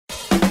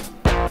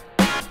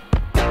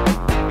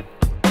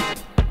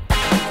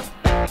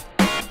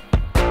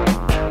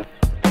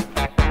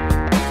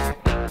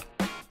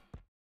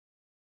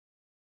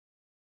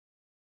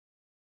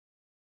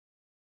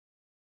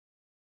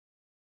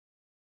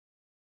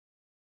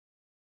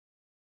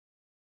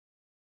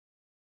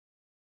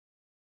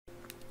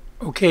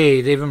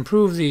Okay, they've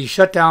improved the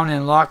shutdown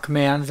and lock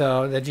commands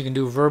that you can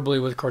do verbally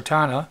with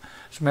Cortana.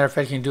 As a matter of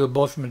fact, you can do it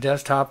both from the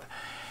desktop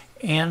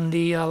and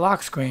the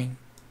lock screen.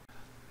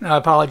 Now, I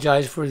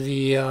apologize for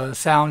the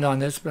sound on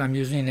this, but I'm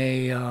using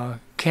a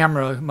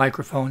camera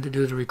microphone to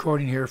do the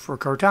recording here for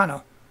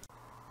Cortana.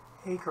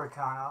 Hey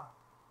Cortana,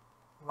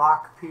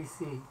 lock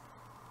PC.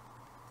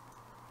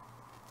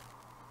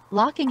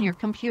 Locking your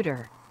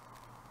computer.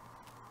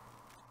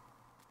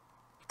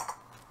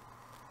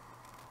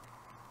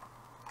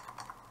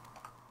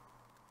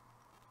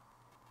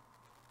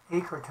 Hey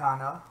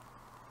Cortana,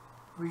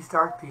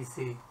 restart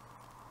PC.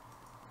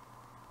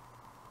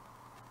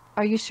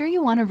 Are you sure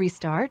you want to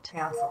restart?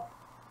 Cancel.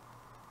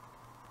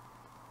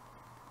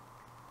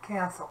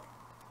 Cancel.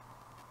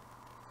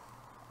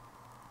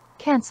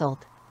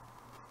 Cancelled.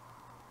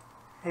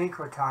 Hey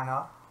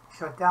Cortana,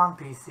 shut down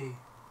PC.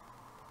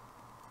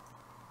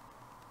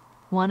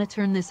 Want to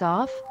turn this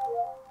off?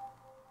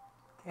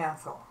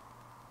 Cancel.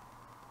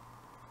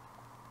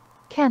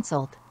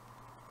 Cancelled.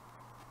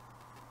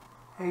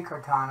 Hey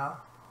Cortana,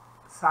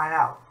 sign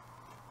out.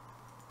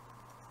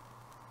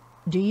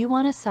 Do you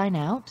want to sign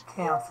out?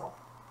 Cancel.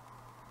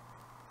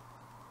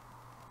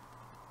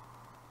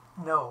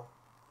 No.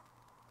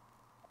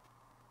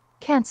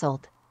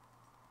 Cancelled.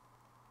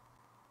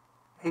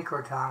 Hey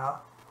Cortana,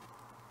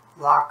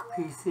 lock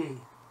PC.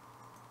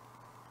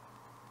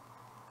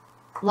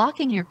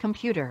 Locking your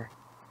computer.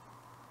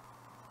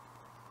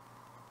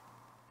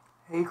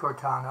 Hey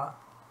Cortana,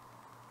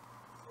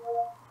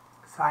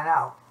 sign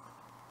out.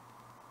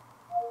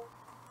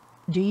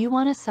 Do you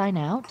want to sign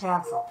out?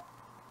 Cancel.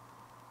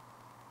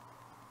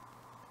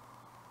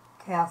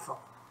 Cancel.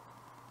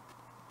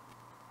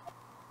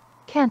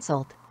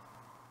 Cancelled.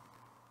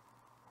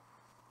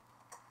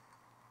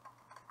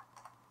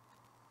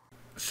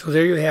 So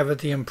there you have it,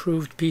 the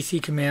improved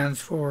PC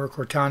commands for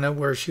Cortana,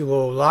 where she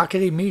will lock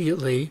it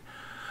immediately,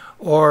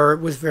 or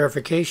with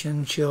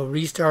verification she'll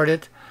restart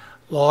it,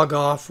 log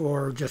off,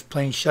 or just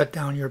plain shut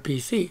down your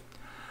PC.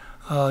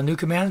 New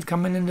commands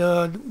coming in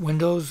the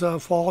Windows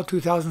Fall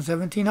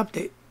 2017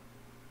 update.